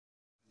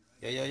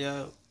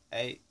Yo.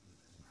 Hey,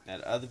 now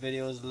the other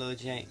video was a little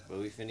jank, but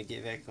we finna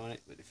get back on it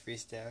with the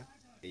freestyle.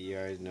 And you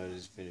already know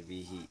this is finna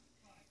be heat.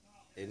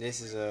 And this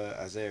is a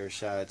Isaiah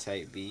Rashad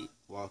type beat.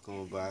 Walk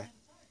on by.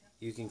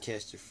 You can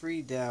catch the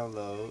free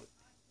download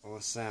on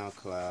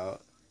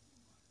SoundCloud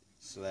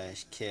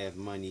 /Kev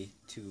Money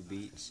 2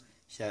 Beats.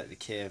 Shout out to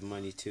Kev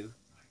Money 2.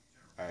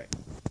 Alright.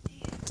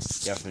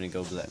 Y'all finna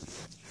go black.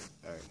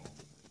 Alright.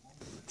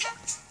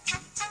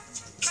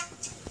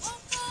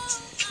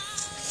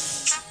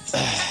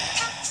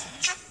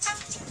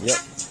 Yep.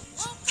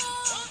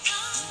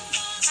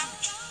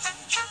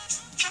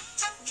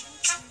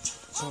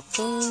 Walk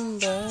on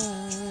by.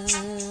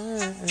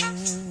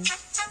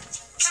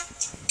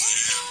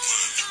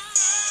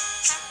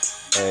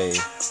 Hey.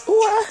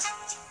 What?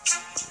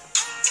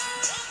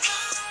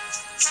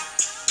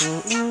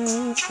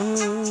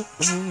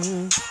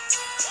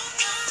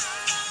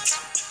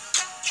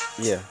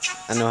 Yeah,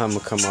 I know how I'm gonna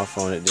come off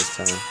on it this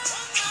time.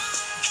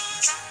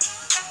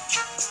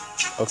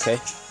 Okay.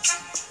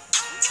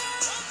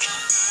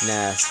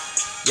 Now,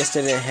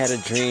 yesterday I had a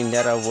dream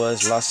that I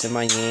was lost in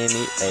Miami,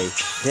 ayy.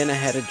 Then I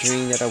had a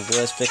dream that I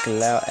was flicking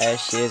loud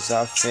ashes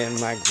off in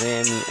my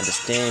Grammy.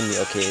 Understand me,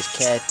 okay, it's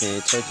Captain.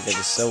 Told you that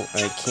it's so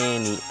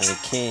uncanny,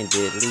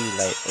 uncandidly,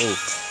 like, oh,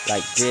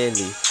 like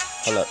Billy.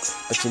 Hold up,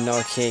 but you know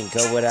I can't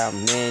go without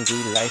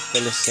Mandy. Life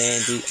full of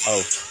Sandy,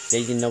 oh. Yeah,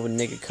 you know a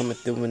nigga coming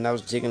through when I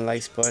was jigging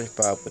like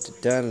SpongeBob with the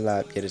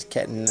Dunlop. Yeah, this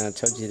cat and I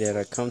told you that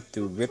I come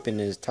through ripping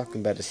and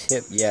talking about his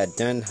hip. Yeah, I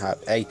done hop.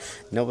 Hey,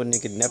 know a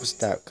nigga never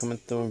stop coming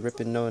through and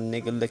ripping. Know a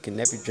nigga licking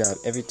every drop.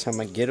 Every time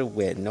I get a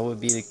wet, know it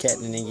be the cat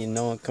and then you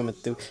know I'm coming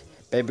through.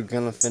 Baby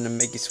girl, I'm finna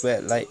make you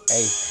sweat like,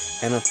 ayy.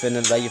 And I'm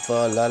finna love you for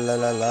a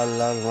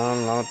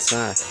long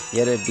time.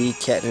 Yeah, the be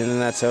cat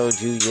and I told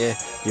you, yeah.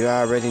 You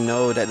already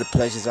know that the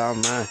pleasure's all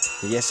mine.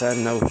 Yes, I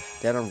know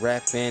that I'm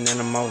rapping and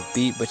I'm off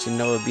beat, but you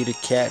know it be the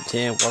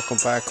captain walking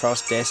by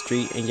across that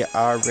street, and you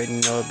already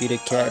know it be the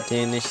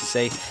captain. And she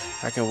say,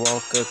 I can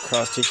walk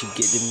across till she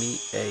get to me.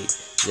 Hey,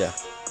 yeah,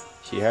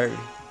 she heard me.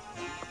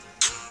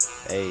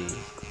 Hey.